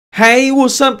Hey,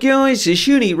 what's up guys, it's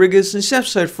UniqueRiggers and it's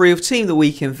episode 3 of Team of the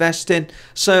Week Investing.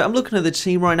 So I'm looking at the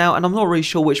team right now and I'm not really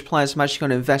sure which players I'm actually going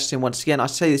to invest in once again. I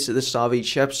say this at the start of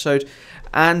each episode,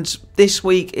 and this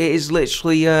week it is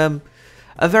literally a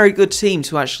very good team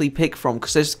to actually pick from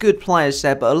because there's good players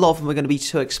there, but a lot of them are going to be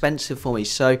too expensive for me.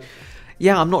 So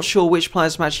yeah, I'm not sure which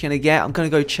players I'm actually going to get. I'm going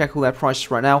to go check all their prices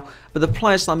right now. But the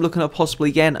players that I'm looking at possibly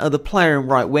again are the player in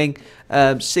right wing,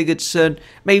 Sigurdsson,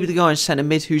 maybe the guy in centre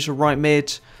mid who's a right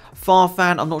mid.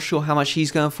 Farfan, I'm not sure how much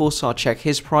he's going for, so I'll check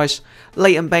his price.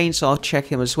 Leighton Baines, I'll check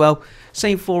him as well.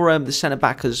 Same for the centre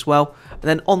back as well. And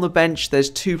then on the bench, there's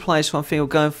two players who I'm thinking of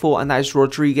going for, and that is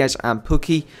Rodriguez and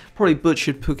Pukki. Probably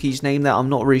butchered Pukki's name there. I'm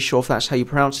not really sure if that's how you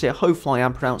pronounce it. Hopefully I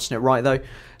am pronouncing it right though.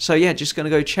 So yeah, just going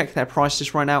to go check their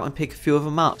prices right now and pick a few of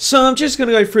them up. So I'm just going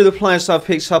to go through the players I've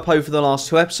picked up over the last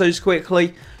two episodes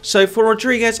quickly. So for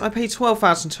Rodriguez, I paid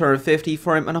 12,250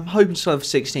 for him and I'm hoping to sell him for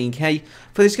 16k.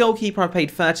 For this goalkeeper, I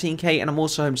paid 13k and I'm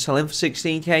also hoping to sell him for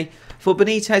 16k. For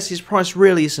Benitez, his price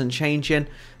really isn't changing.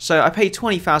 So I paid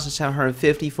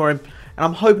 20,750 for him and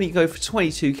I'm hoping to go for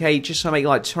 22k just so I make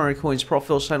like 200 coins profit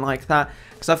or something like that,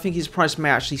 because I think his price may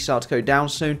actually start to go down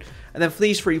soon. And then for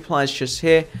these three players just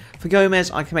here, for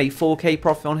Gomez, I can make 4k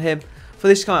profit on him. For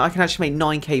this guy, I can actually make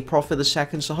 9k profit the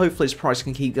second, so hopefully his price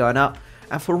can keep going up.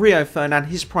 And for Rio Ferdinand,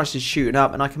 his price is shooting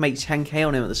up, and I can make 10k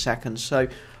on him at the second, so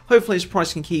hopefully his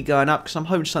price can keep going up, because I'm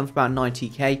hoping something for about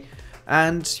 90k.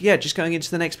 And yeah, just going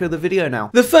into the next bit of the video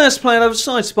now. The first player I've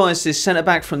decided to buy is this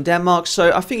centre-back from Denmark,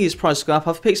 so I think his price will go up.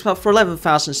 I've picked him up for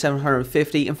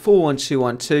 11,750 in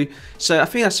 41212, so I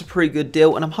think that's a pretty good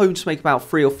deal, and I'm hoping to make about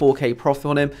 3 or 4k profit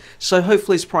on him, so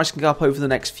hopefully his price can go up over the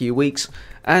next few weeks.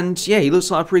 And yeah, he looks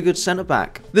like a pretty good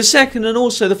centre-back. The second and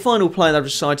also the final player that I've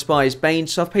decided to buy is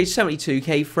Baines, so I've paid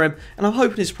 72k for him, and I'm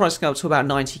hoping his price can go up to about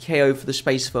 90k over the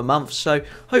space of a month, so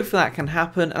hopefully that can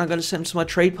happen, and I'm going to send him to my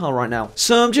trade pile right now.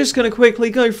 So I'm just going to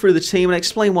quickly go through the team and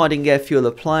explain why I didn't get a few of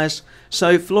the players.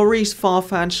 So Floris,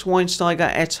 Farfan,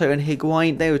 Schweinsteiger, Eto'o and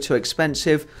Higuain, they were too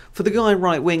expensive. For the guy in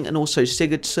right wing and also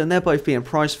Sigurdsson, they're both being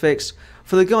price fixed.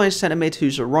 For the guy in centre mid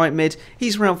who's a right mid,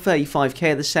 he's around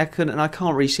 35k at the second and I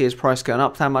can't really see his price going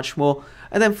up that much more.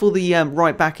 And then for the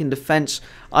right back in defence,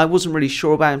 I wasn't really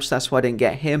sure about him, so that's why I didn't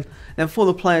get him. Then for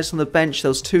the players on the bench, there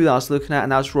was two that I was looking at,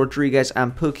 and that was Rodriguez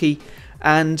and Pukki,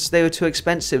 and they were too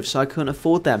expensive, so I couldn't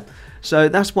afford them. So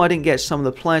that's why I didn't get some of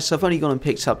the players, so I've only gone and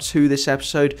picked up 2 this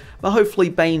episode, but hopefully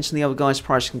Baines and the other guys'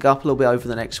 price can go up a little bit over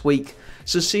the next week.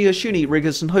 So see you at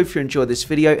UniqueRiggers, and hope you enjoyed this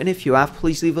video, and if you have,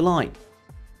 please leave a like.